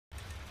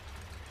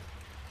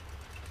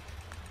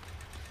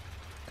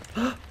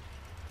I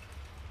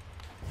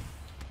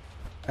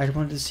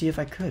wanted to see if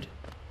I could.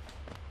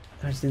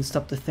 I just didn't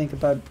stop to think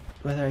about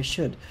whether I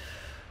should.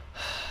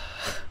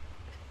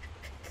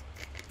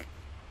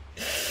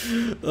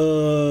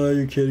 Oh,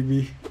 you're kidding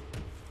me.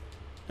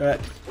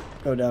 Alright,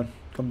 go down.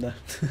 Come down.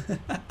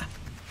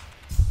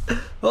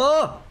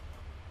 Oh!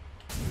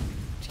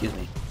 Excuse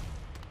me.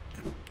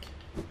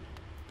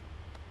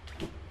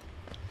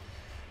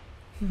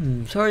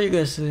 Sorry you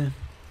guys.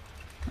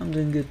 I'm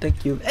doing good,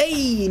 thank you.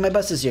 Hey, my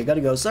bus is here.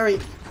 Gotta go. Sorry.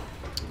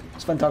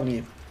 It's fun talking to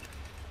you.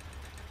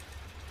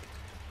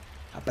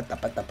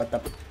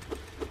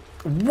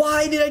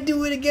 Why did I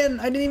do it again?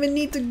 I didn't even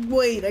need to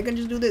wait. I can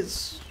just do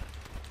this.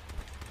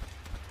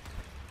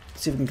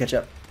 Let's see if we can catch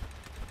up.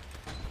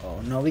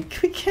 Oh no, we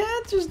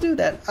can't just do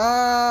that.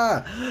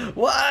 Ah!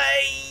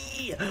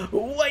 Why?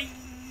 Why?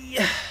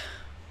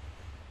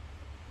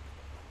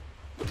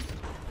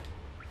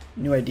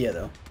 New idea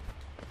though.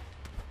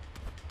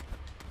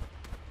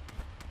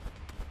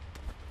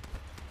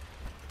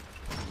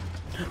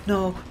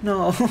 No,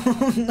 no,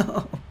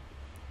 no,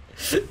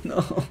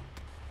 no,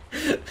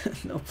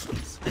 no,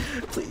 please,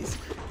 please,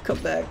 come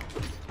back.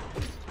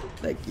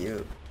 Thank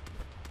you.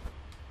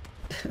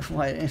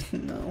 Why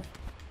didn't, no.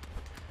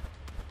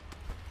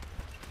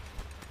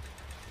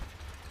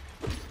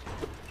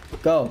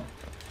 Go.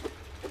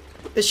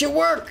 This should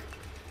work.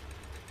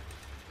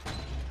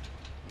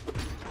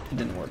 It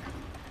didn't work.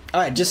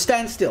 Alright, just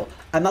stand still.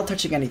 I'm not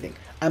touching anything.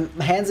 I'm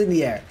hands in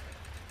the air.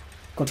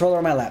 Controller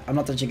on my lap. I'm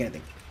not touching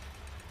anything.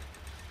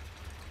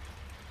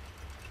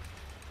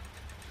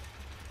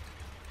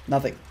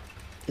 Nothing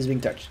is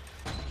being touched.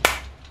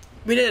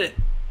 We did it!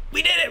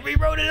 We did it! We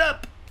wrote it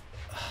up!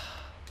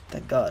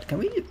 Thank God. Can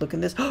we look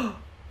in this?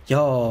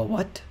 Yo,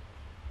 what?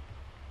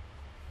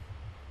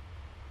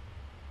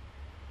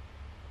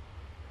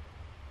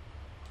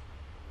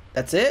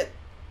 That's it?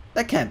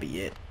 That can't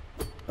be it.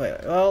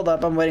 Wait, hold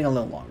up. I'm waiting a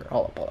little longer.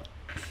 Hold up, hold up.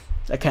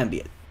 That can't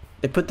be it.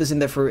 They put this in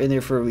there for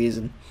a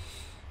reason.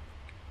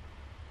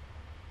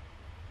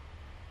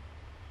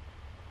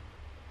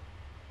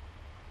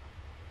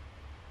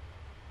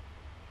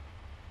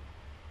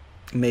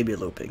 Maybe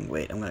looping.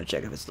 Wait, I'm gonna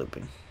check if it's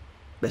looping.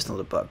 Based on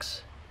the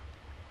bugs.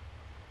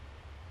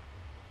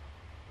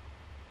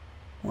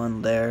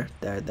 One there,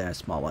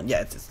 small one. Yeah,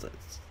 it's is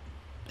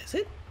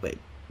it? Wait,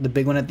 the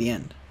big one at the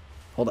end.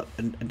 Hold up,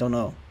 I don't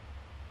know.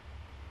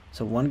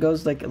 So one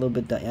goes like a little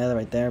bit down. Yeah,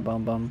 right there.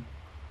 Bum bum.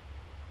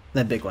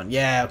 That big one.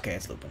 Yeah, okay,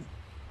 it's looping.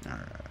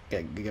 Alright,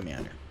 okay, get me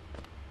under.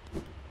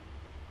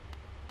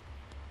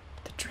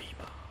 The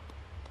dreamer.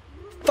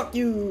 Fuck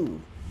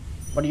you.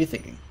 What are you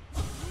thinking?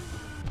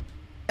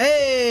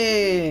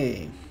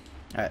 Hey!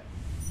 Alright.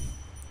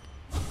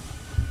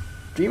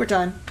 Dreamer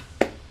time.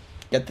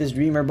 Get this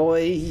dreamer,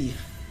 boy.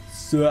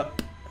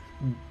 Sup?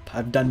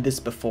 I've done this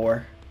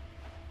before.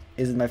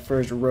 This is my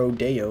first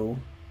rodeo.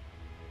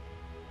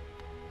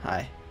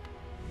 Hi.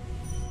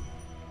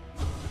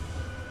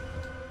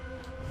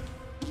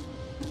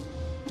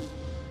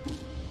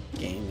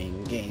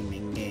 Gaming,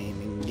 gaming,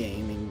 gaming,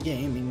 gaming,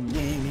 gaming,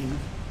 gaming.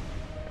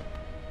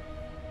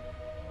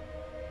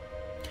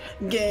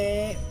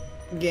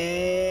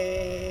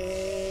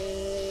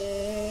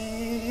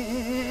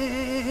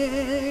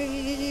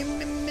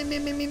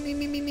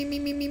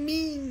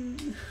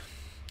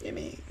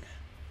 Gaming.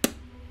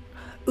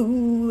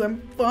 Ooh,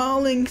 I'm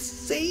falling.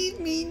 Save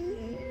me.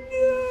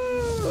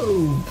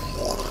 No.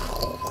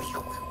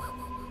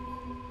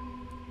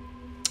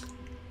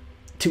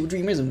 2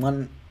 dreamers in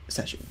 1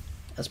 session.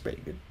 That's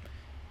pretty good.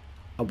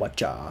 A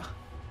watcha.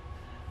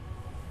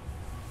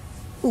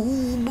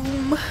 Ooh,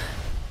 boom.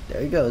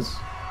 There he goes.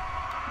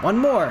 1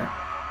 more,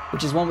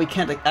 which is one we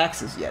can't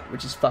access yet,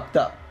 which is fucked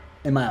up,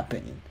 in my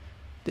opinion.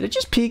 Did it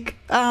just peak?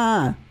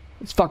 Ah,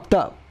 it's fucked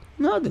up.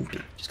 No, it didn't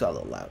peak. Just got a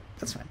little loud.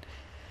 That's fine.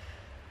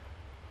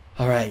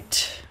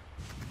 Alright.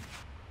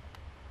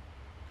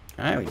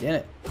 Alright, we did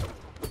it.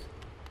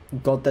 We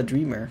got that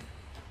dreamer.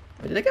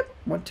 Wait, did I get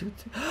 1, 2,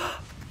 3?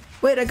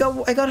 Wait, I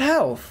got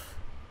health.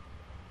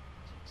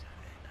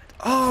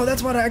 Oh,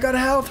 that's what I got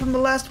health from the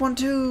last one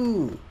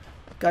too.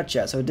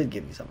 Gotcha. So it did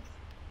give me something.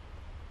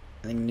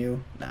 Anything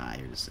new? Nah,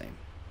 you're the same.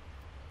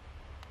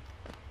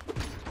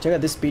 Check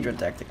out this speedrun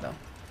tactic though.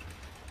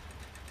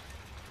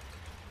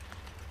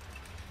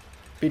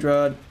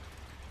 Speedrun.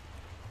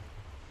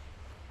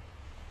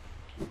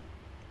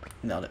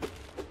 Nailed it.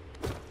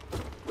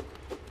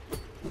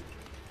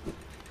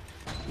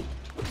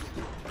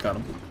 Got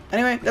him.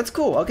 Anyway, that's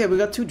cool. Okay, we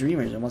got 2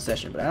 dreamers in 1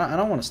 session, but I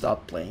don't want to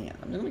stop playing it.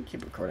 I'm just gonna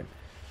keep recording.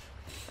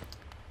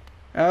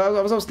 I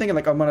was thinking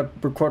like I'm gonna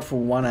record for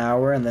 1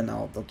 hour and then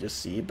I'll just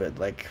see, but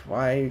like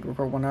why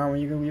record 1 hour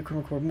when you can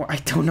record more? I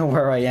don't know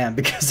where I am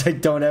because I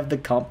don't have the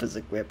compass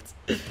equipped.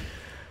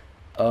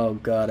 Oh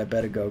god, I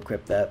better go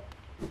equip that.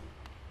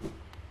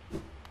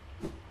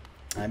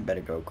 I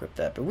better go equip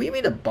that. But we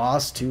made a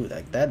boss too.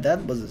 Like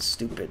that was a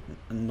stupid,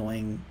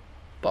 annoying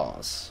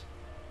boss.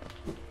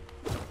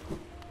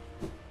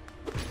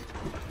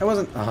 I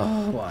wasn't.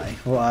 Oh,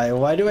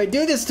 why do I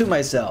do this to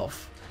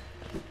myself?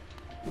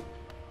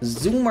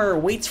 Zoomer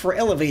waits for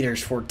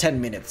elevators for 10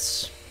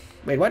 minutes.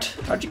 Wait, what?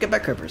 How'd you get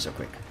back up here so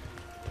quick?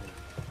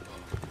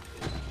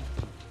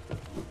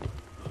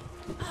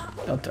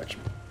 Don't touch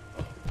me.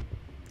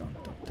 Don't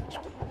touch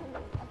me.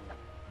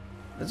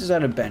 Let's just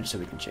add a bench so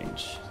we can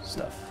change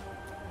stuff.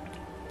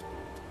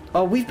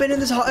 Oh, we've been in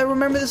this hall. I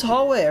remember this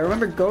hallway. I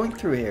remember going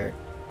through here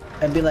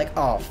and being like,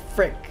 oh,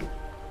 frick.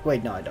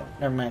 Wait, no, I don't.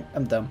 Never mind.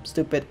 I'm dumb.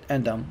 Stupid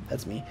and dumb.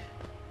 That's me.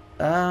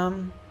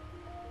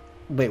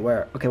 Wait,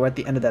 where? Okay, we're at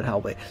the end of that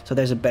hallway. So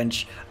there's a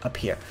bench up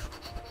here.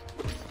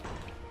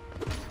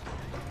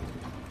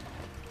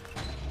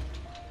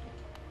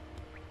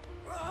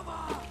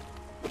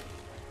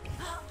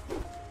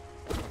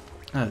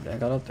 Oh, I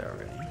got up there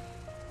already.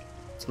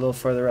 It's a little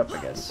further up,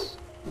 I guess.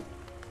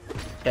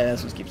 Yeah,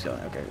 this one keeps going.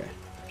 Okay, okay.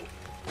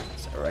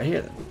 So right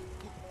here, then.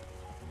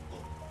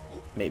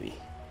 Maybe.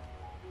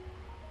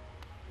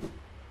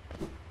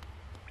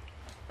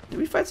 Did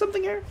we find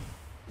something here?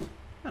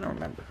 I don't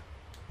remember.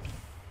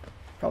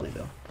 Probably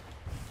though.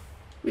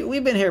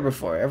 We've been here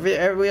before.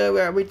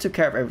 We took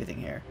care of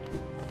everything here.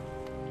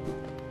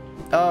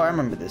 Oh, I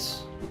remember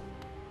this.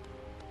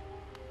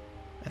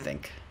 I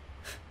think.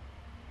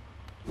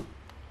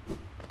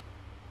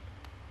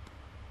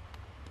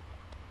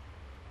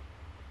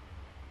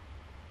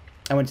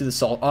 I went to the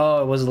salt.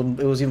 Oh, it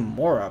was even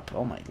more up.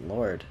 Oh my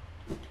lord.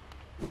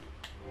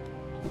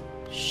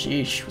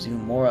 Sheesh, it was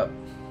even more up.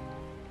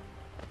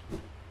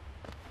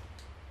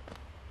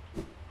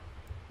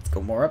 Let's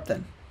go more up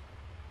then.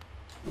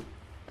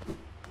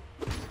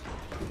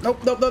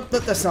 Nope, nope, nope,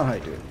 nope, that's not how you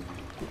do it.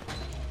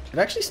 It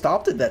actually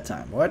stopped it that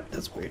time. What?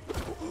 That's weird.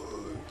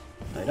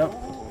 I don't.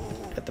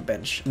 Get the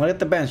bench. I'm gonna get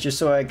the bench just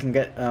so I can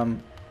get,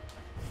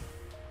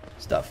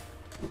 stuff.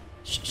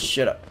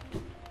 Shut up.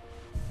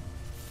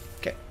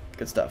 Okay,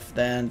 good stuff.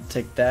 Then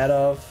take that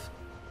off.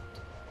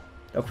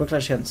 Oh, quick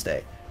flash can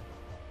stay.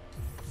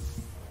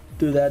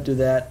 Do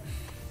that.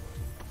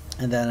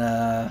 And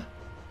then,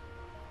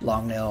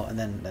 long nail, and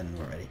then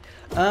we're ready.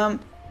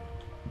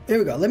 Here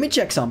we go. Let me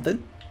check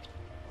something.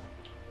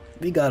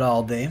 We got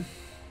all day.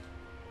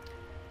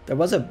 There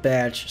was a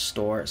badge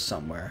store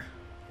somewhere.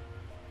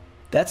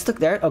 That's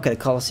there. Okay,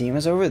 Coliseum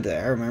is over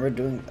there. I remember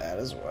doing that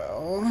as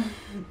well.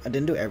 I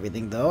didn't do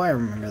everything though. I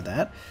remember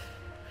that.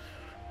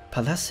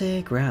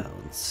 Palace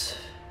Grounds.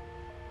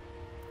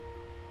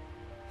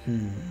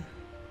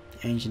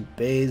 Ancient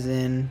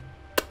Basin.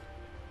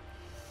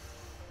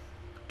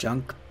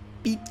 Junk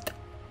Beat.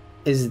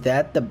 Is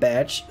that the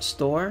badge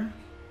store?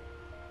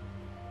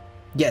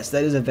 Yes,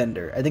 that is a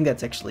vendor. I think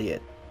that's actually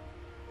it.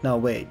 No,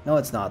 wait. No,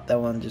 it's not.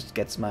 That one just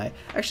gets my...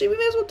 Actually, we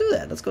may as well do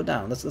that. Let's go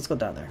down. Let's go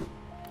down there.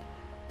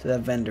 To that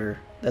vendor.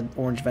 That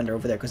orange vendor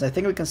over there. Because I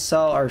think we can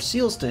sell our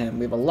seals to him.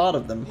 We have a lot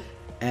of them.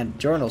 And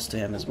journals to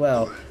him as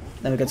well.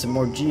 Then we get some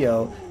more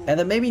geo. And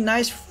that may be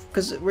nice...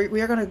 Because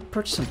we are going to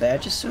purchase some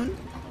badges soon.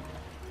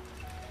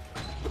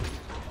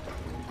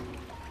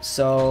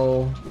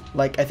 So...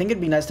 Like, I think it'd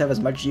be nice to have as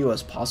much geo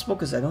as possible.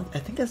 Because I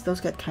think those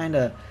get kind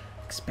of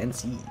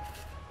expensive.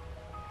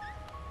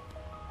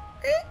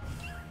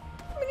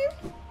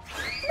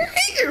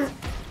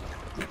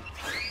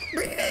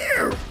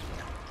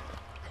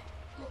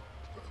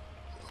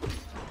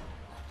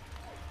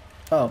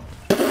 Oh.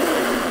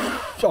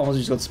 Almost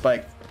just got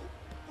spiked.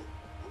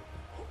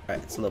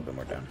 Alright, it's a little bit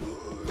more down.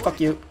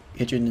 Fuck you.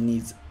 Hit you in the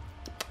knees.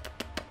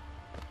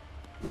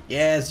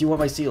 Yes, you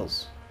want my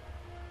seals.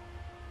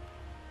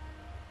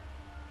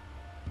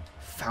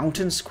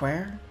 Fountain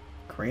Square?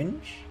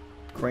 Cringe?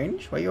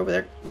 Cringe? Why are you over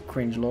there?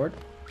 Cringe Lord.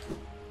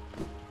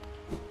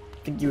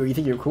 You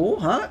think you're cool,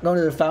 huh? Going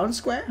to the Fountain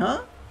Square,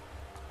 huh?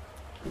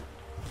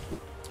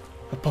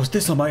 I post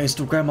this on my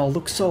Instagram, I'll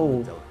look so...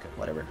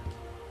 Whatever.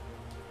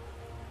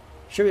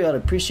 Sure, we ought to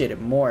appreciate it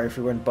more if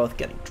we weren't both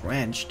getting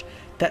drenched.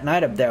 That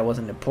night up there was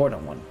an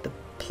important one. The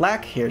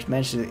plaque here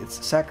mentions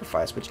its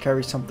sacrifice, which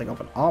carries something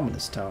of an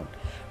ominous tone.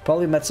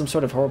 Probably met some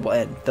sort of horrible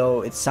end,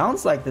 though it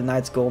sounds like the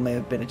knight's goal may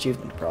have been achieved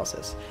in the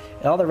process.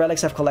 And all the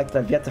relics I've collected,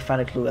 I've yet to find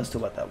a clue as to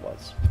what that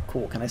was.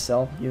 Cool, can I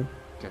sell you?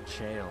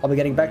 I'll be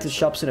getting back to the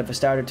shop soon. If I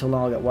started too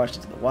long, I'll get washed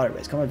into the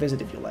waterways. Come and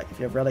visit if you like. If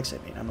you have relics, I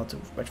mean. I'm not too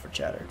much for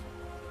chatter.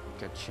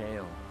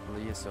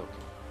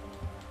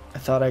 I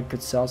thought I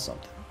could sell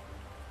something.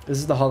 This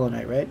is the Hollow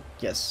Knight, right?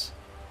 Yes.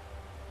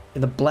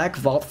 In the black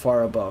vault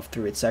far above,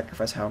 through its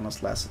sacrifice, how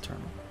must last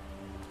eternal.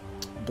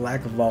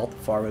 Black vault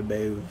far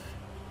above.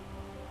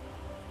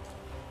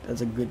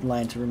 That's a good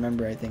line to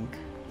remember, I think.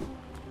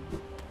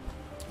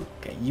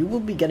 Okay, you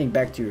will be getting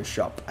back to your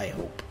shop, I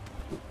hope.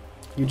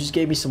 You just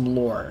gave me some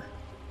lore.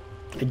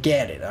 I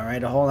get it, alright?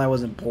 The Hollow Knight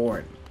wasn't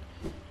born.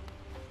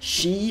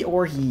 She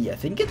or he? I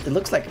think it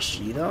looks like a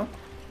she, though.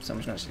 So I'm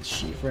just gonna say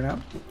she for now.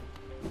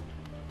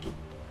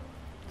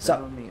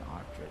 So.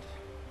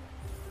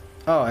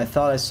 Oh, I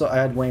thought I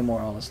had way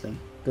more, honestly.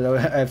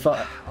 Because I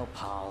thought... Oh,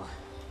 pal.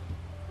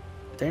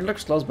 Danger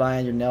lurks close by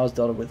and your nails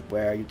dotted with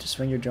wear. You just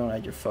swing your drone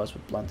at your foes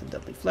with blunt and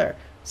deadly flare.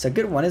 It's a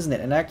good one, isn't it?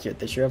 And accurate.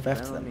 They sure have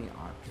after them.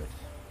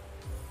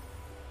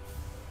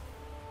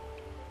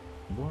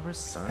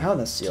 How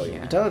the seal you? You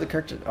can tell the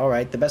character.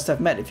 Alright, the best I've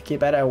met. If you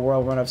keep at it, I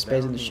will run out of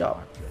space in the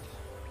shop.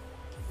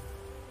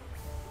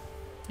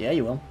 Yeah,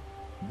 you will.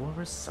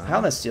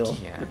 How that steal?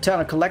 You're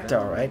telling a collector,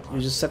 alright?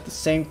 You just said the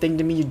same thing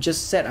to me you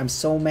just said. I'm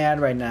so mad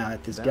right now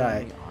at this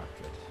guy.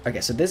 Okay,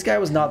 so this guy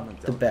was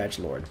not the badge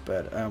lord,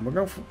 but we're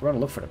gonna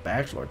look for the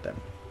badge lord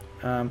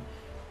then.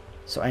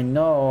 So I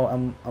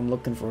know I'm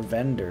looking for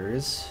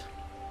vendors.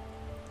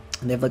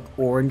 And they have like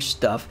orange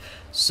stuff.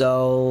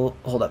 So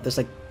hold up, there's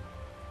like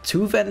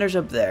 2 vendors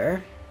up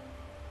there.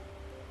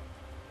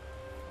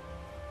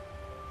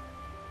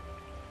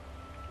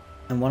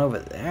 And one over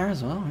there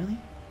as well, really?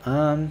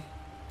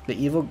 The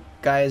evil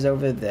guy is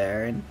over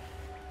there, and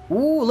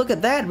ooh, look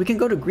at that! We can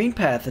go to Green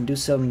Path and do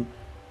some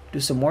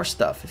more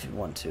stuff if you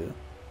want to.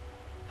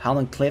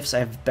 Howling Cliffs,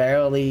 I've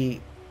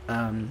barely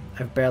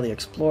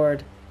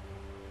explored.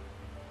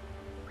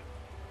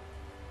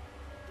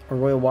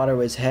 Royal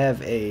Waterways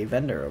have a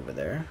vendor over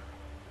there.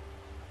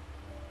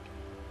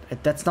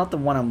 That's not the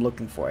one I'm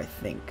looking for, I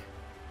think.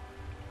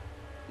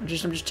 I'm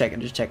just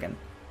checking.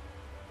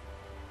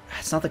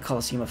 It's not the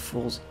Coliseum of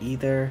Fools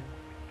either.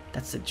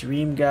 That's the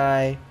Dream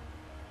guy.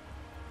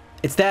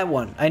 It's that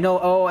one. I know.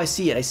 Oh, I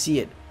see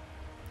it.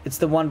 It's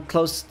the one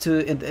close to.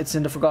 It's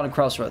in the Forgotten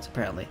Crossroads,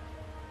 apparently.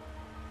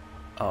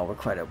 Oh, we're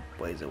quite a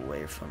ways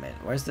away from it.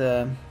 Where's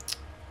the?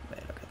 Wait,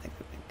 okay, think.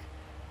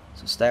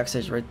 So stack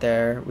stage right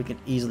there. We can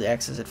easily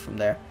access it from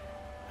there.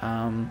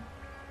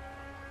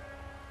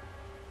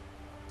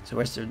 So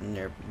where's the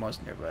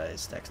most nearby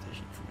stack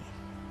station for me?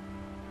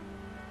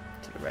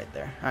 To the right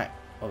there. All right,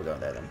 we'll go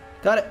there then.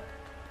 Got it.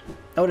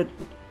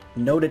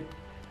 Noted.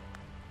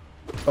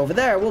 Over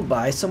there, we'll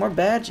buy some more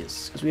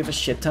badges because we have a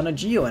shit ton of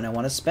geo and I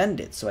want to spend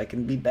it so I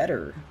can be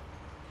better.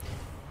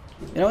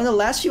 You know, in the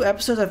last few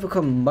episodes, I've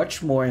become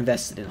much more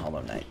invested in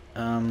Hollow Knight.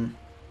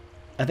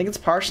 I think it's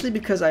partially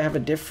because I have a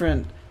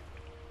different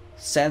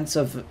sense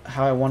of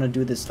how I want to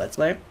do this Let's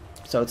Play,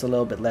 so it's a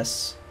little bit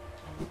less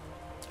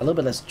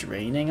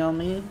draining on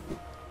me.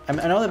 I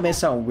know that may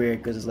sound weird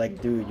because it's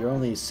like, dude, you're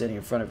only sitting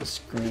in front of a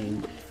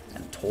screen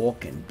and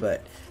talking,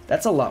 but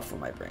that's a lot for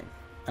my brain.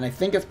 And I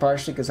think it's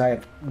partially because I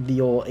have the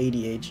old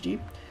ADHD,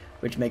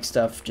 which makes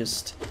stuff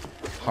just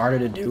harder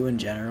to do in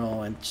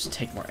general and just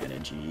take more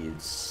energy.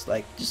 It's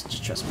like,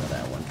 just trust me on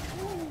that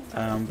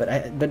one.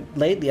 But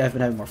lately I've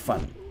been having more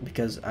fun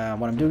because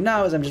what I'm doing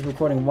now is I'm just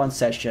recording one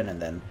session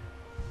and then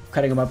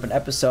cutting them up in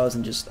episodes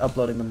and just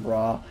uploading them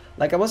raw.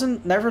 Like, I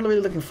never really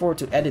looking forward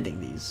to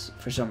editing these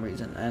for some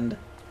reason, and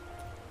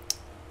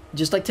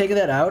just like taking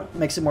that out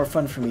makes it more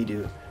fun for me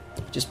to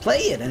just play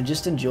it and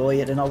just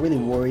enjoy it and not really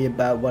worry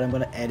about what I'm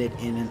going to edit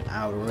in and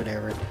out or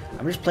whatever.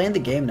 I'm just playing the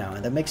game now,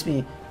 and that makes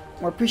me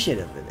more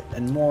appreciative of it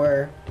and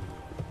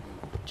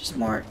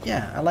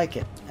yeah, I like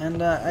it.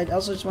 And I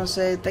also just want to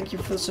say thank you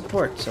for the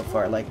support so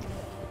far. Like,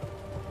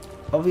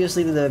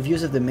 obviously the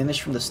views have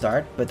diminished from the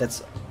start, but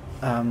that's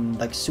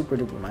like super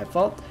duper my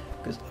fault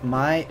because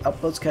my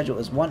upload schedule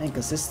is 1,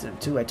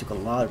 inconsistent, 2, I took a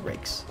lot of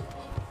breaks.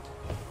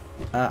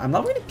 I'm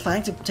not really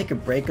planning to take a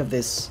break of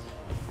this,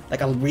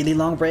 like a really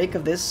long break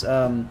of this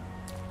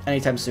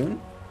anytime soon.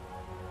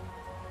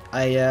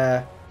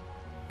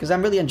 Because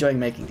I'm really enjoying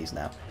making these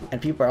now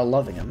and people are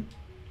loving them.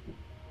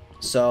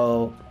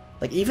 So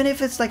like, even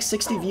if it's like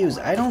 60 views,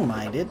 I don't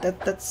mind it.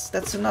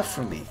 That's enough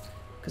for me,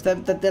 because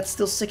that's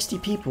still 60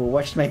 people who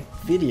watched my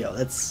video.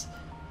 That's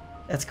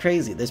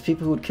crazy. There's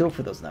people who would kill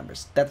for those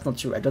numbers. That's not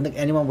true. I don't think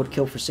anyone would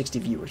kill for 60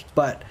 viewers,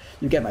 but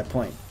you get my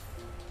point.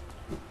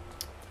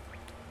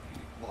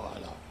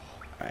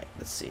 Alright,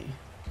 let's see.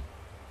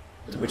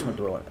 So which one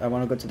do I want? I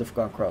want to go to the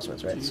Forgotten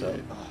Crossroads, right? So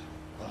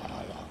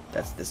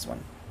that's this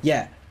one.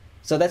 Yeah.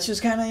 So that's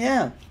just kind of,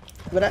 yeah.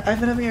 But I've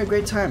been having a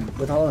great time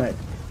with Hollow Knight.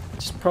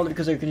 Just probably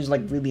because I can just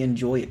like really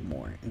enjoy it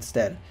more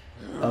instead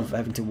of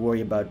having to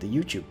worry about the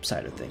YouTube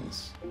side of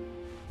things.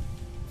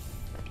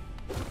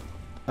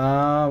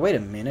 Wait a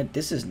minute,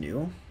 this is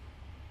new.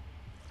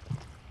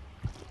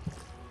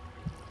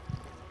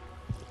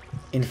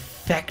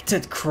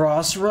 Infected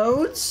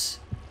Crossroads?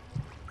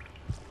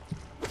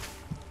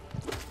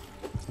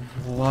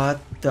 What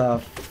the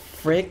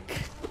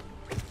frick?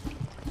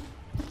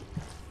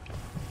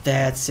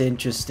 That's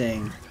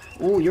interesting.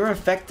 Oh, you're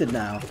infected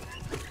now.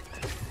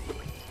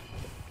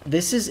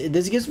 This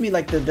gives me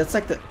like that's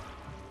like the,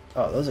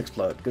 oh, those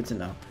explode. Good to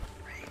know.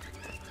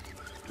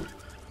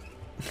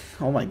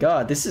 Oh my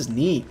god, this is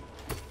neat.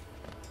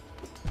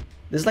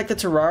 This is like the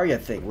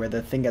Terraria thing, where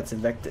the thing gets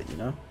infected, you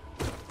know?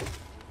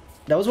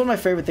 That was one of my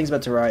favorite things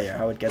about Terraria,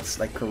 how it gets,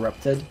 like,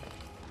 corrupted.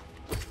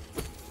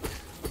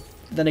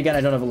 Then again,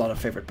 I don't have a lot of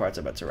favorite parts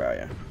about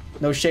Terraria.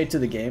 No shade to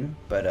the game,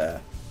 but,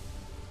 I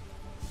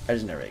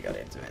just never really got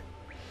into it.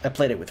 I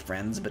played it with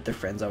friends, but their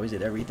friends always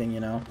did everything, you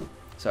know?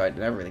 So I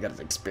never really got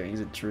to experience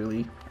it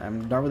truly.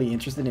 I'm not really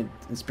interested in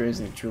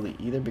experiencing it truly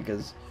either,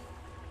 because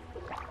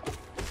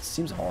it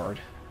seems hard.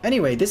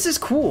 Anyway, this is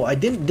cool. I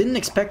didn't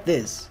expect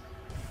this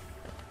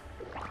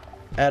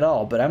at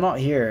all, but I'm not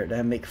here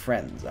to make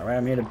friends, alright?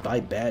 I'm here to buy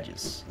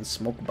badges and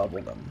smoke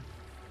bubblegum.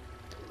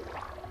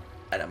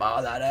 And I'm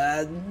all out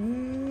of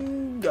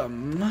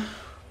gum.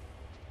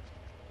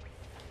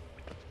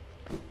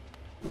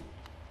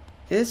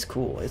 It's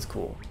cool,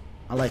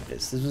 I like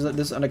this. This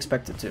is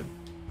unexpected too.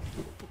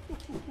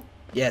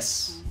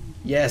 Yes.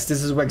 Yes,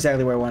 this is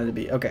exactly where I wanted to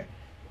be. Okay.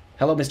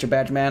 Hello, Mr.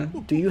 Badge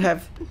Man. Do you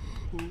have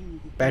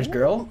badge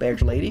girl?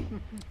 Badge lady?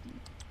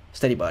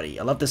 Steady body.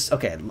 I love this.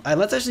 Okay,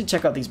 let's actually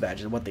check out these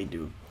badges and what they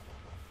do.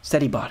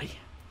 Steady body.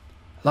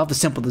 I love the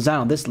simple design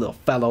on this little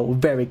fellow.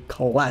 Very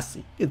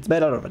classy. It's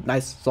made out of a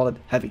nice, solid,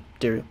 heavy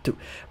material too.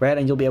 Right?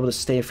 And you'll be able to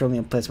stay firmly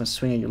in place when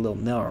swinging your little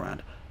nail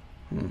around.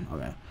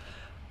 Okay.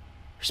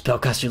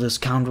 Spellcaster, you little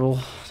scoundrel.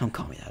 Don't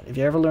call me that. If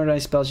you ever learned any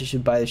spells, you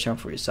should buy the charm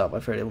for yourself.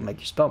 I've heard it will make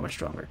your spell much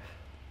stronger.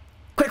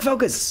 Quick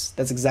focus!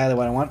 That's exactly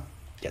what I want.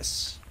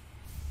 Yes.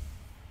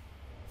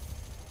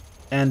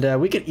 And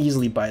we can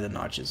easily buy the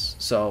notches.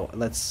 So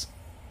let's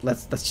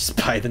just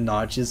buy the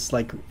notches.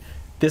 Like,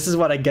 this is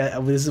what I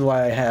get. This is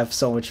why I have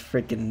so much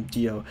freaking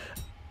geo.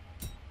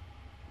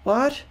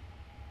 What?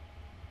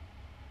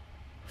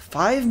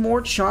 5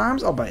 more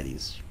charms? I'll buy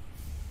these.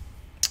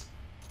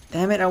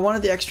 Damn it! I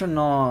wanted the extra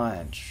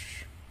notch.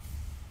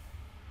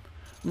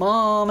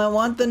 Mom, I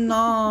want the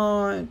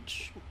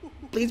notch.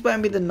 Please buy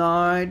me the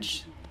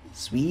notch.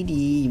 Sweetie,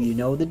 you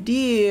know the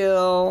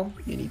deal.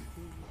 You need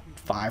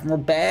 5 more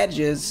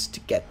badges to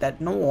get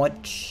that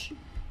notch.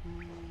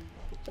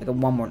 I got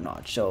 1 more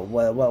notch. So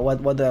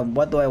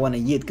what do I want to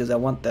eat? Because I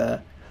want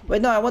the...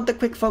 Wait, no, I want the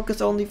quick focus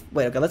only...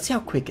 Wait, okay, let's see how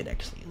quick it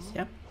actually is,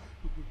 yeah?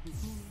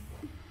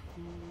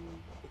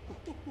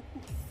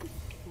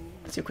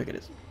 Let's see how quick it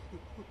is.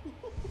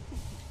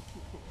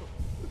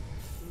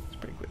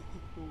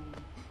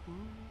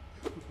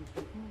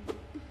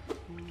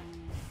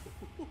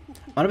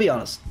 I'm gonna be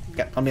honest.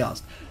 Okay, I'll be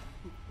honest.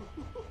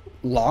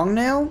 Long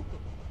nail?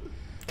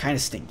 Kind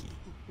of stinky.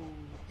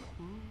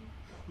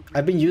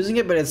 I've been using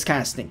it, but it's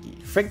kind of stinky.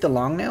 Frick the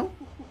long nail?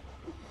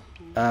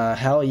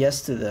 Hell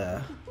yes to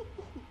the...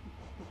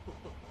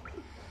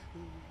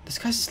 This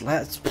guy's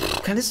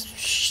kind of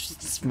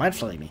mind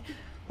flooding me.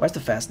 Where's the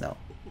fast nail?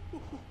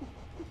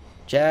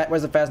 Chat,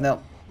 where's the fast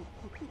nail?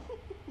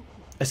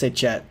 I say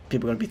chat.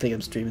 People are gonna be thinking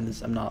I'm streaming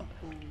this. I'm not.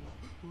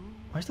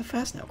 Where's the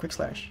fast nail? Quick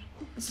slash.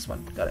 This is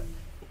one. Got it.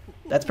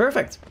 That's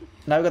perfect.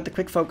 Now we got the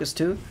quick focus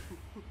too.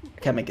 I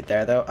can't make it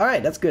there though.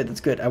 Alright, that's good,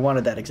 that's good. I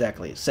wanted that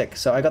exactly. Sick.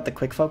 So I got the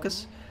quick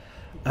focus.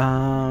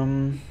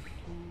 Now.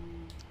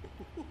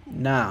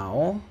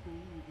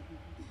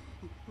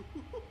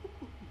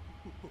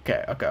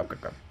 Okay.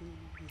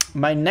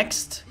 My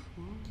next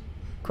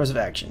course of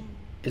action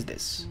is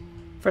this.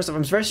 First off,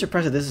 I'm very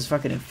surprised that this is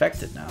fucking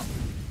infected now.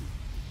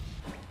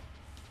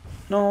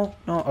 No.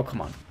 Oh, come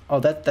on. Oh,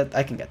 that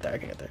I can get there.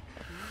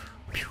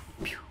 Pew,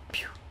 pew,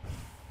 pew.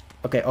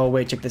 Okay, oh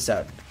wait, check this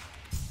out.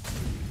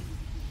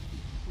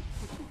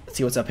 Let's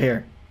see what's up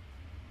here.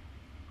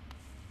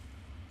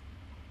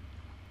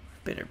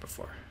 Been here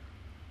before.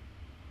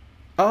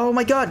 Oh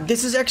my god,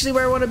 this is actually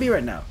where I want to be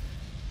right now.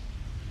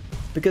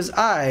 Because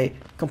I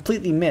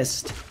completely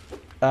missed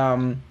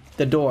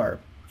the door.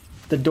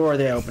 The door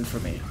they opened for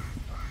me.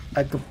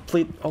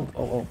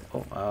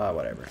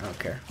 Whatever, I don't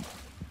care.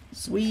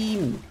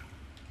 Swim,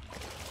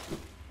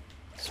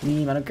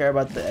 I don't care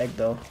about the egg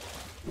though.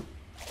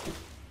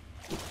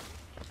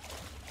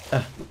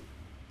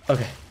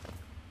 Okay.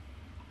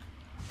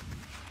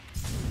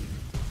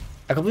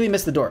 I completely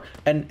missed the door.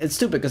 And it's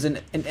stupid because in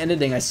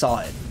editing I saw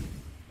it.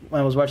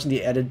 When I was watching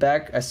the edit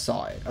back, I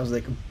saw it. I was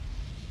like,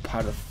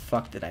 how the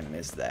fuck did I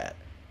miss that?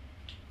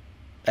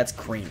 That's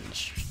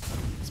cringe.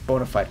 It's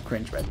bona fide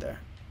cringe right there.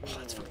 Oh,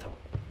 that's fucked up.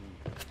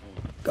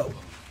 Go.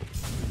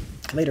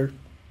 Later.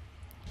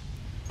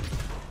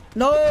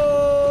 No!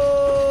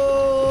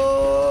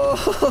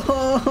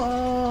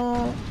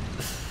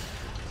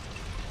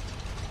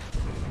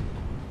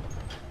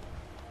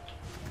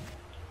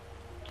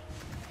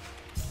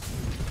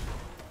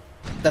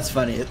 That's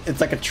funny.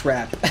 It's like a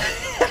trap.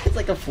 It's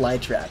like a fly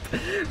trap.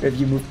 If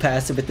you move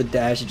past it with the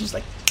dash, it just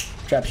like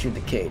traps you in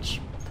the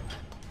cage.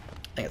 I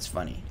think it's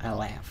funny. I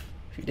laugh.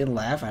 If you didn't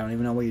laugh, I don't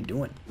even know what you're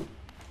doing.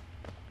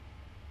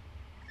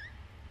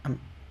 I'm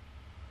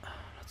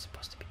not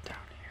supposed to be down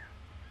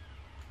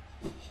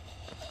here.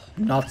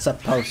 Not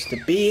supposed to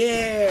be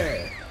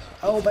here.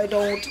 I hope I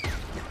don't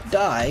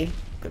die.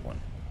 Good one.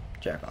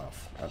 Jack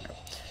off. Okay.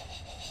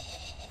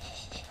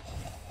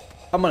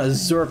 I'm gonna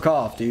zerk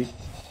off, dude.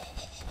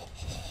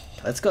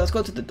 Let's go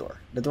to the door.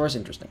 The door's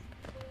interesting.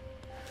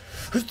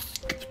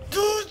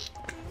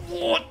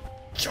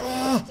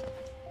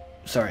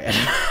 Sorry,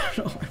 I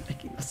don't know why I'm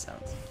making those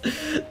sounds.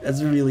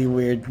 That's really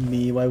weird to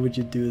me. Why would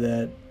you do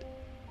that?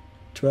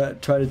 Try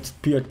to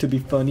appear to be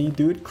funny,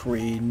 dude.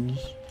 Cringe.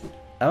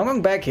 I'm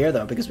going back here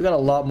though because we got a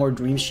lot more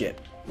dream shit.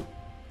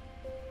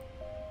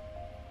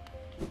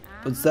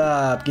 What's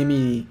up? Give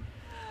me.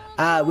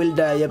 Will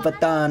die,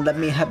 Patan. Let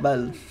me have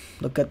a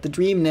look at the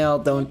dream now.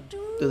 Don't do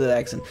the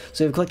accent.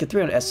 So you've collected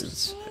 300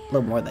 essence. A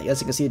little more than that.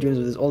 Yes, you can see the dreams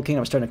of this old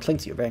kingdom are starting to cling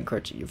to you. Very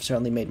encouraging. You've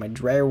certainly made my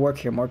drier work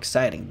here more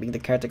exciting. Being the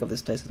caretaker of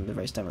this place has been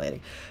very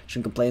stimulating.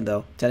 Shouldn't complain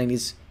though. Tending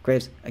these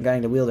graves and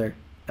guiding the wielder.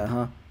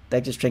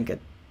 That just trinket.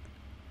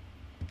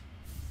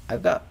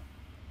 I've got.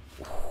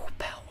 Ooh,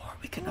 Power.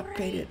 We can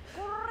upgrade it.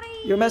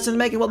 You're a master in the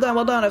making. Well done,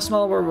 well done. I've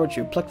small word about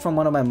you. Plucked from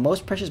one of my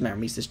most precious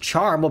memories. This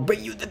charm will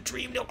bring you the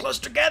dream no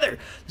closer together.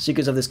 The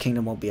secrets of this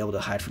kingdom won't be able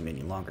to hide from you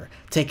any longer.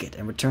 Take it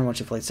and return once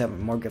you've played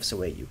 7. More gifts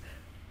await you.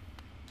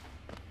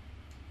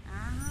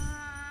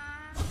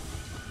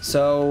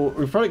 So,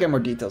 we'll probably get more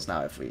details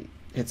now if we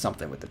hit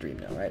something with the dream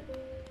now, right?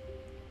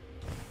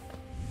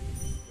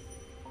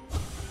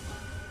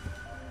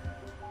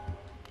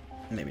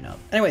 Maybe not.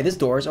 Anyway, this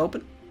door is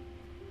open.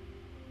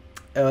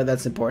 Oh,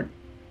 that's important.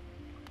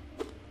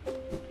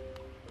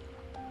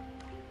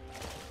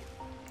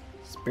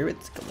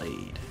 Spirit's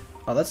Glade.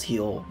 Oh, let's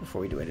heal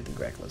before we do anything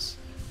reckless.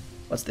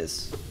 What's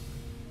this?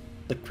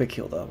 The quick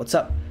heal, though. What's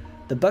up?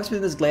 The bugs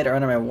within this glade are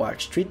under my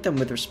watch. Treat them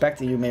with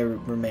respect and you may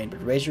remain,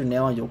 but raise your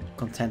nail and you'll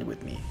contend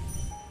with me.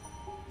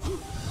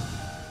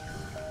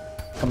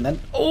 Come then.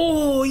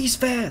 Oh, he's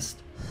fast!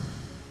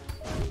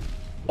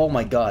 Oh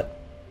my god.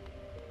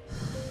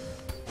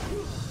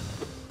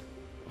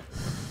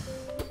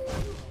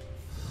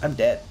 I'm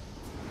dead.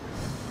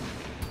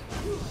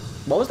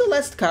 What was the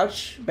last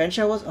couch bench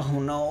I was? Oh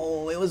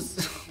no, it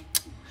was...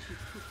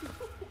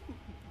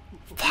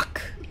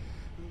 Fuck.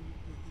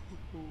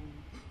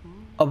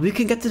 Oh, we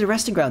can get to the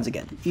resting grounds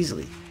again,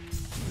 easily.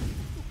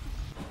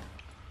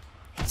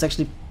 It's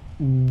actually...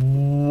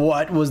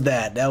 What was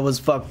that? That was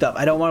fucked up.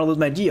 I don't want to lose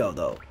my Geo,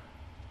 though.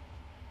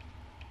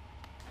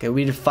 Okay,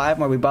 we needed 5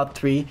 more. We bought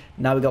 3.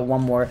 Now we got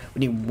 1 more. We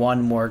need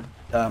 1 more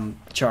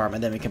charm,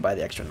 and then we can buy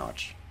the extra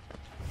notch.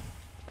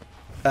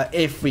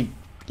 If we,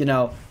 you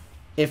know,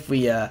 if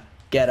we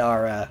get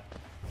our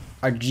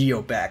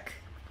Geo back.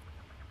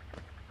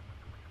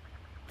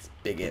 It's a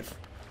big if.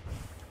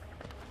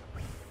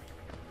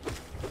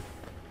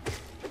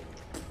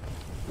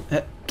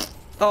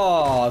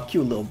 Oh,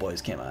 cute little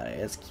boys came out of it.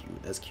 That's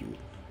cute. That's cute.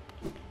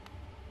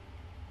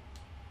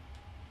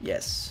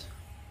 Yes.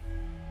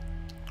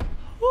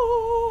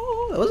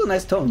 Oh, that was a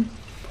nice tone.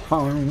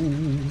 Go,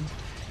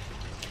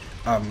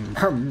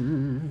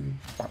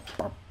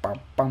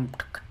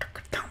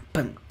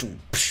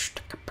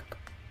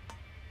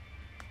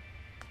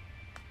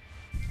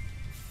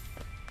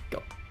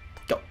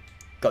 go,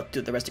 go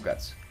to the resting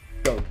grounds.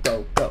 Go,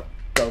 go, go,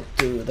 go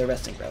to the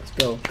resting grounds.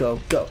 Go, go,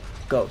 go.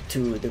 Go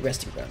to the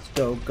resting grounds.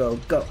 Go, go,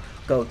 go.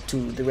 Go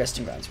to the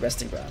resting grounds.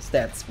 Resting grounds.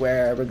 That's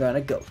where we're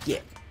gonna go.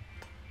 Yeah.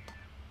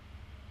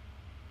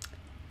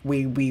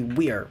 We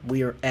are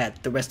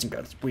at the resting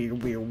grounds. We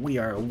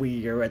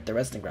are at the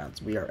resting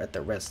grounds. We are at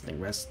the resting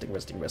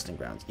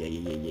grounds. Yeah,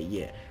 yeah, yeah, yeah,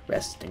 yeah.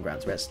 Resting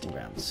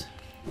grounds.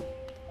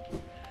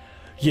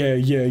 Yeah,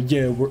 yeah,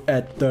 yeah, we're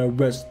at the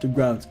resting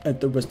grounds.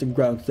 At the resting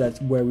grounds, that's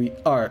where we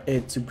are.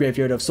 It's a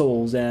graveyard of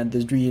souls, and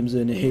there's dreams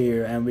in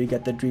here, and we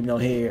got the dream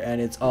note here,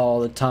 and it's all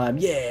the time.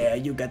 Yeah,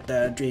 you got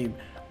the dream.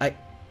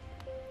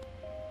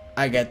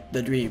 I get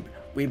the dream.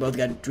 We both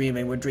got a dream,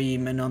 and we're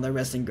dreaming on the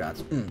resting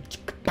grounds.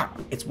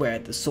 It's where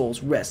the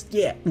souls rest.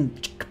 Yeah,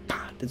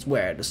 it's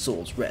where the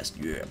souls rest.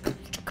 Yeah,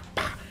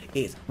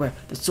 it's where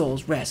the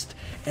souls rest,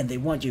 and they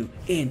want you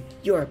in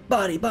your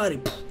body.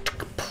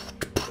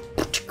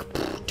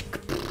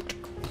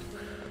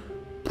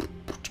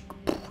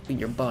 In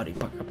your body,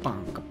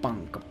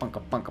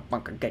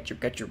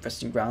 get your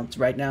resting grounds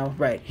right now,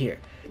 right here.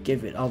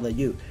 Give it all to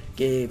you,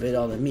 give it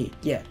all to me.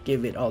 Yeah,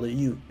 give it all to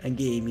you, and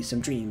give me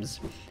some dreams.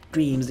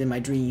 Dreams in my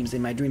dreams,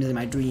 in my dreams, in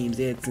my dreams.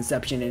 It's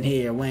inception in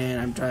here when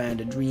I'm trying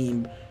to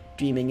dream.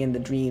 Dreaming in the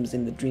dreams,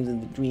 in the dreams,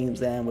 in the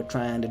dreams, and we're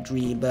trying to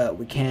dream, but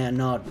we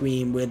cannot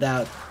dream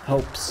without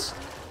hopes.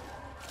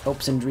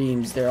 Hopes and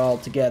dreams, they're all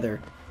together,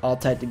 all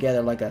tied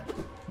together like a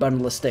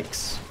bundle of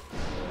sticks.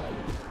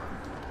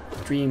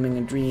 Dreaming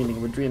and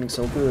dreaming, we're dreaming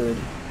so good.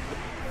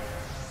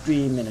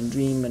 Dreaming and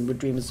dreaming, we're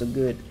dreaming so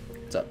good.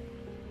 What's up?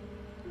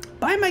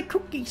 Buy my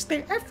cookies,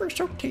 they're ever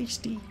so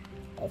tasty.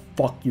 I'll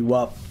fuck you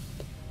up.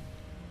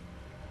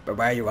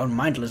 Beware your own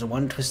mindless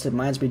one. Twisted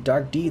minds be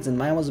dark deeds, and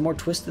mine was more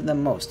twisted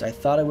than most. I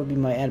thought it would be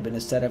my end, but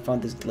instead I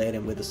found this glade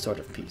with a sort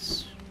of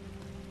peace.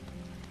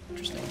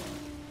 Interesting.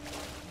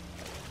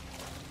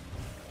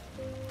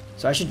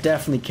 So I should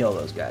definitely kill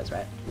those guys,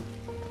 right?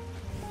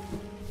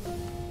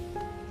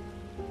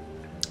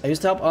 I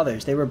used to help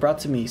others. They were brought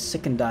to me,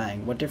 sick and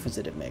dying. What difference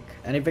did it make?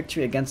 Any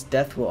victory against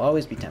death will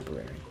always be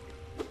temporary.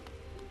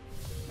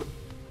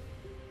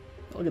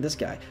 Look at this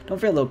guy. Don't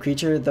fear, little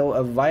creature. Though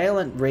a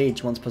violent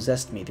rage once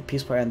possessed me, the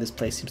peaceful air in this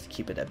place seems to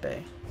keep it at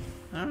bay.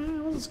 I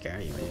wasn't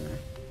scared of you anyway.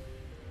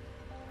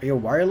 Are you a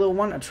warrior, little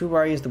one? A true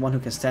warrior is the one who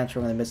can stand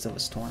strong in the midst of a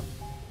storm.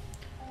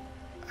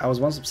 I was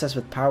once obsessed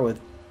with power,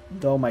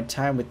 though my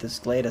time with this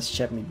glade has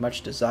shed me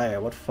much desire.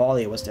 What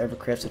folly it was to ever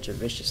crave such a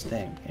vicious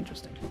thing.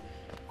 Interesting.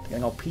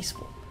 Getting all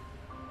peaceful.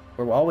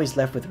 We're always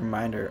left with a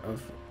reminder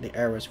of the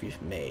errors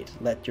we've made.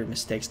 Let your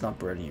mistakes not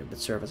burden you, but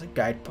serve as a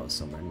guidepost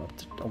somewhere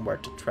on where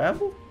to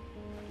travel.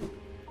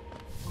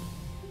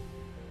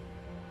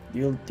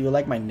 Do you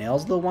like my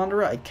nails, little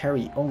wanderer? I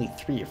carry only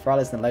 3, far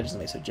less than legends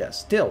may suggest.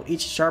 Still,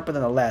 each sharper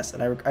than the last,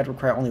 and I'd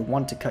require only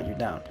 1 to cut you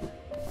down.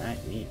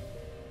 Alright, neat.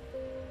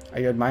 Are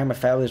you admiring my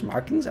fabulous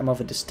markings? I'm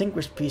of a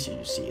distinguished species,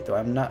 you see, though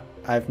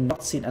I've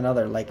not seen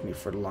another like me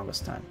for the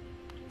longest time.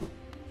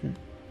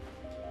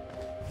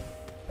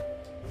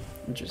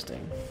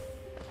 Interesting.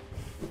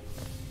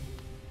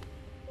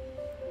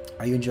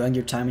 Are you enjoying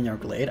your time in your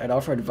glade? I'd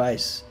offer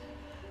advice.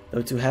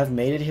 Though to have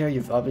made it here,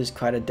 you've obviously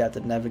quite adept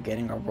at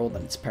navigating our world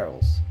and its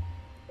perils.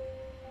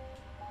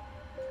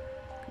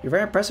 You're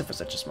very impressive for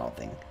such a small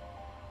thing.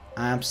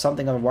 I am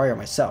something of a warrior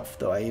myself,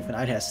 though I'd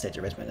hesitate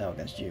to raise my nail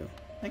against you.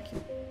 Thank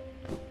you.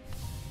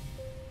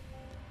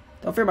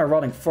 Don't fear my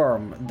rotting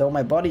form, though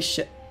my body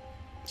sheds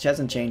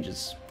and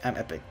changes. I'm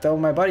epic. Though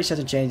my body sheds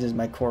and changes,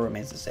 my core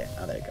remains the same.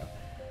 Oh, there you go.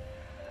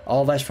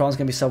 All life's problems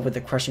can be solved with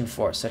a crushing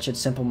force. Such a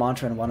simple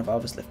mantra and one I've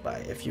always lived by.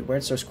 If you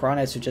weren't so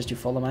scrawny, I'd suggest you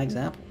follow my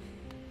example.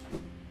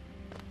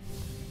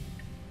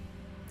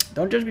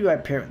 Don't judge me by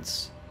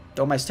appearance.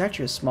 Though my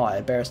stature is small, I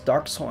bear a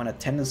dark soul and a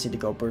tendency to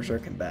go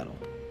berserk in battle.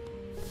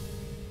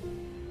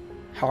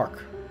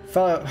 Hark,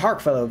 fellow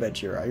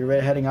adventurer, are you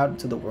ready heading out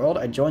into the world?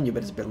 I join you,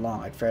 but it's been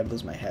long. I'd fear I'd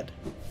lose my head.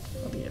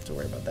 I don't think you have to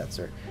worry about that,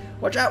 sir.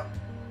 Watch out!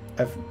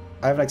 I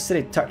have an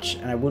acidic touch,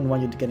 and I wouldn't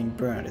want you to getting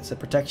burned. It's a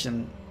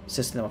protection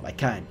system of my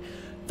kind,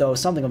 though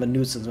something of a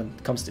nuisance when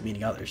it comes to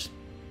meeting others.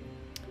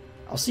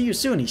 I'll see you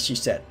soon, she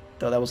said,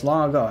 though that was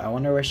long ago. I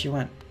wonder where she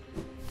went.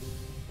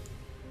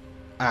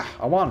 Ah,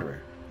 a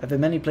wanderer. I've been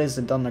many places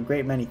and done a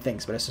great many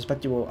things, but I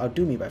suspect you will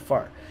outdo me by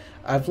far.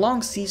 I've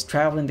long ceased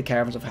traveling the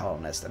caverns of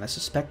Hallownest, and I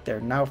suspect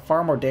they're now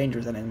far more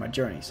dangerous than in my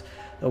journeys.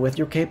 Though with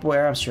your capable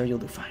air, I'm sure you'll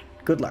do fine.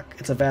 Good luck.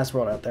 It's a vast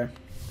world out there.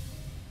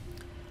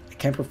 I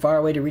came from far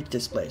away to reach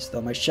this place.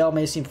 Though my shell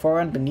may seem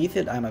foreign, beneath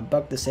it, I'm a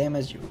bug the same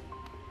as you.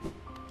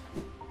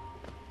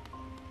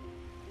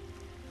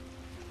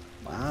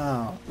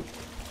 Wow.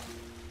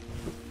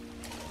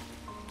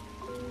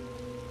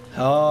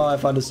 Oh, I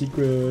found a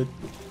secret.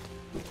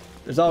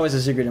 There's always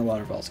a secret in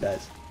waterfalls,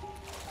 guys.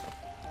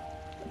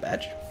 A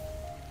badge?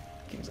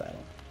 King's Idol.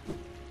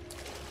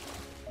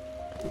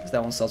 Because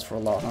that one sells for a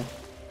lot, huh?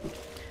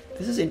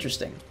 This is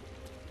interesting.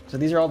 So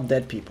these are all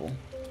dead people.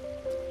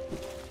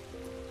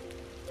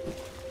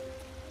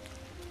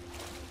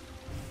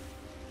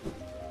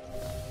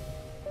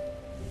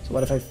 So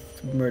what if I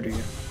murder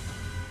you?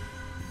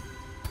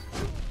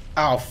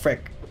 Oh,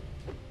 frick.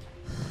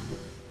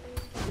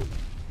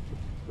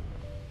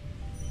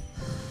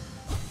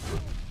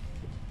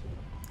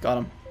 Got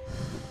him.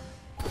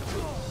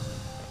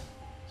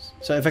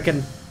 So if I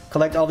can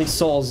collect all these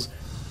souls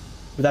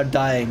without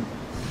dying,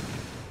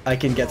 I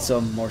can get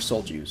some more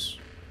soul juice.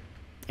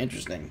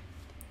 Interesting.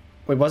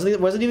 Wait, was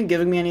it even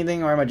giving me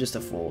anything, or am I just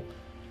a fool?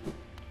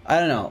 I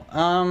don't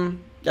know.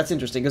 That's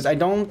interesting, because I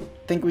don't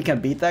think we can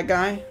beat that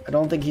guy. I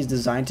don't think he's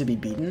designed to be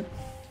beaten.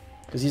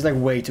 Because he's like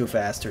way too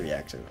fast to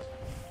react to.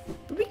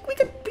 But we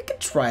could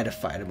try to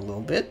fight him a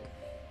little bit.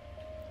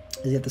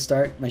 Is he at the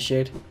start, my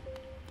shade?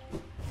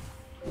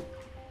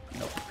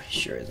 Nope, he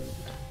sure isn't.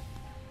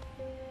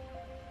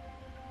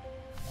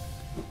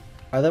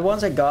 Are the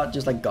ones I got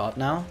just like got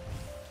now?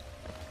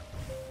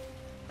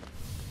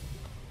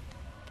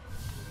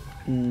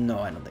 No,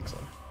 I don't think so.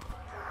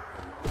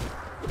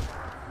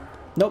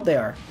 Nope, they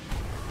are.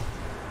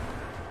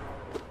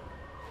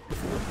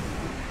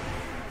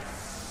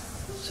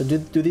 So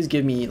do these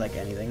give me like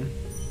anything?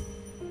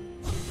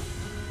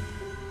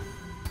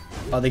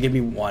 Oh, they give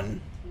me one.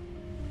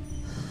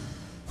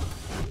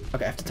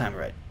 Okay, I have to time it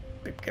right.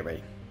 Get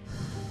ready.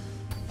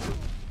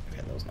 Okay,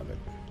 that was not good.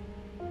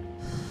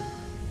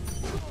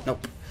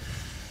 Nope.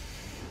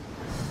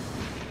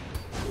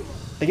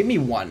 They give me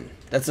one.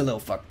 That's a little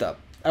fucked up.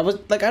 I was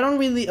like, I don't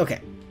really. Okay,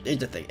 here's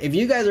the thing. If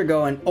you guys are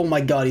going, oh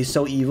my god, he's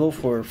so evil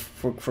for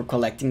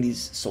collecting these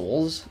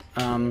souls.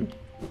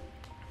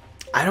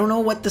 I don't know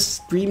what the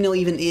stream mill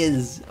even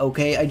is.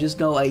 Okay, I just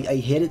know I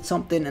hit it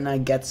something and I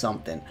get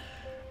something.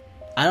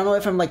 I don't know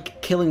if I'm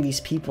like killing these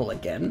people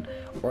again,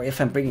 or if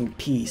I'm bringing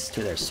peace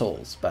to their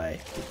souls by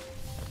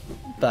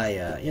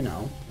you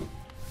know,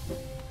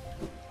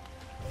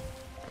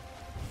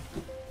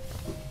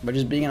 by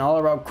just being an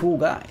all-around cool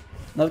guy.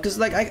 No, because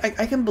like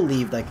I can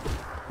believe like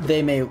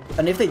they may,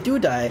 and if they do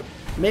die,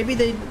 maybe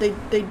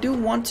they do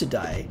want to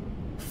die.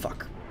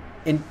 Fuck,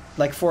 in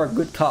like for a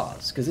good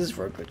cause, because this is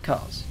for a good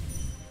cause.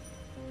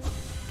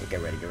 Okay,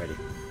 get ready, get ready.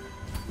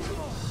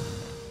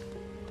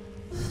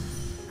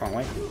 Wrong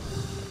way.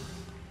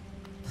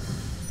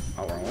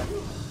 Oh, wrong way.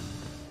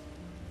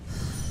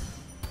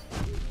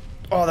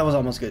 Oh, that was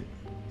almost good.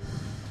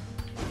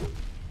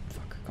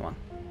 Fuck, come on.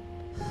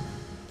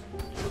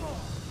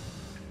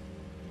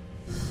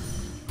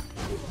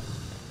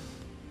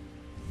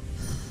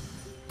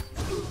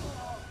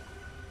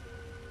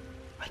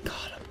 I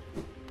got him.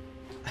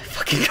 I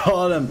fucking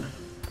got him.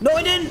 No,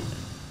 I didn't.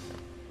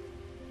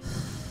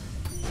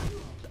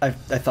 I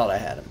thought I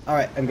had him.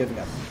 Alright, I'm giving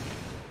up.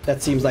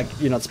 That seems like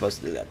you're not supposed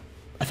to do that.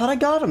 I thought I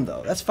got him,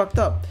 though. That's fucked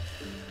up.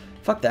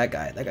 Fuck that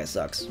guy. That guy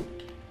sucks.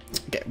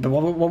 Okay, but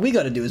what we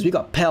gotta do is we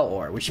got Pale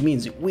Ore, which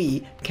means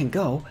we can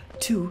go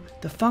to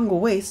the fungal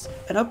waste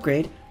and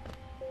upgrade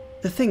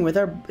the thing with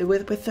our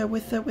with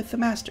the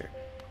master.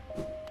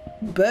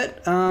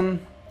 But I've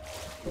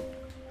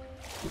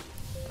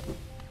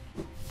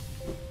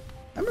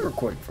been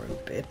recording for a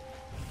bit.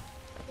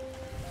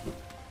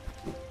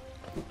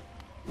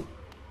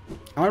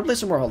 I I want to play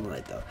some more Hollow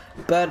Knight though.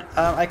 But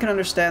I can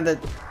understand that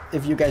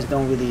if you guys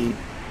don't really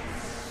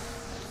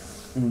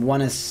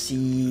want to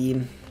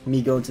see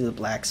me go to the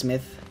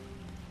blacksmith.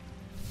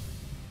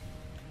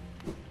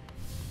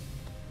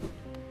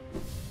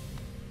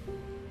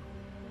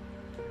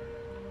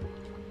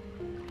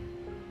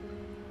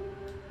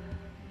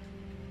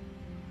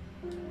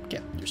 Yeah,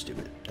 you're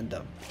stupid and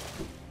dumb.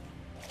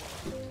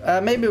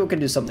 Maybe we can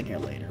do something here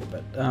later,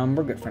 but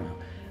we're good for now.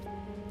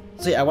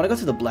 So yeah, I want to go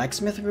to the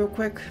blacksmith real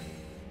quick.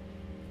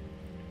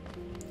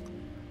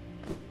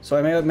 So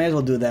I may as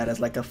well do that as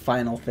like a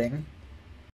final thing.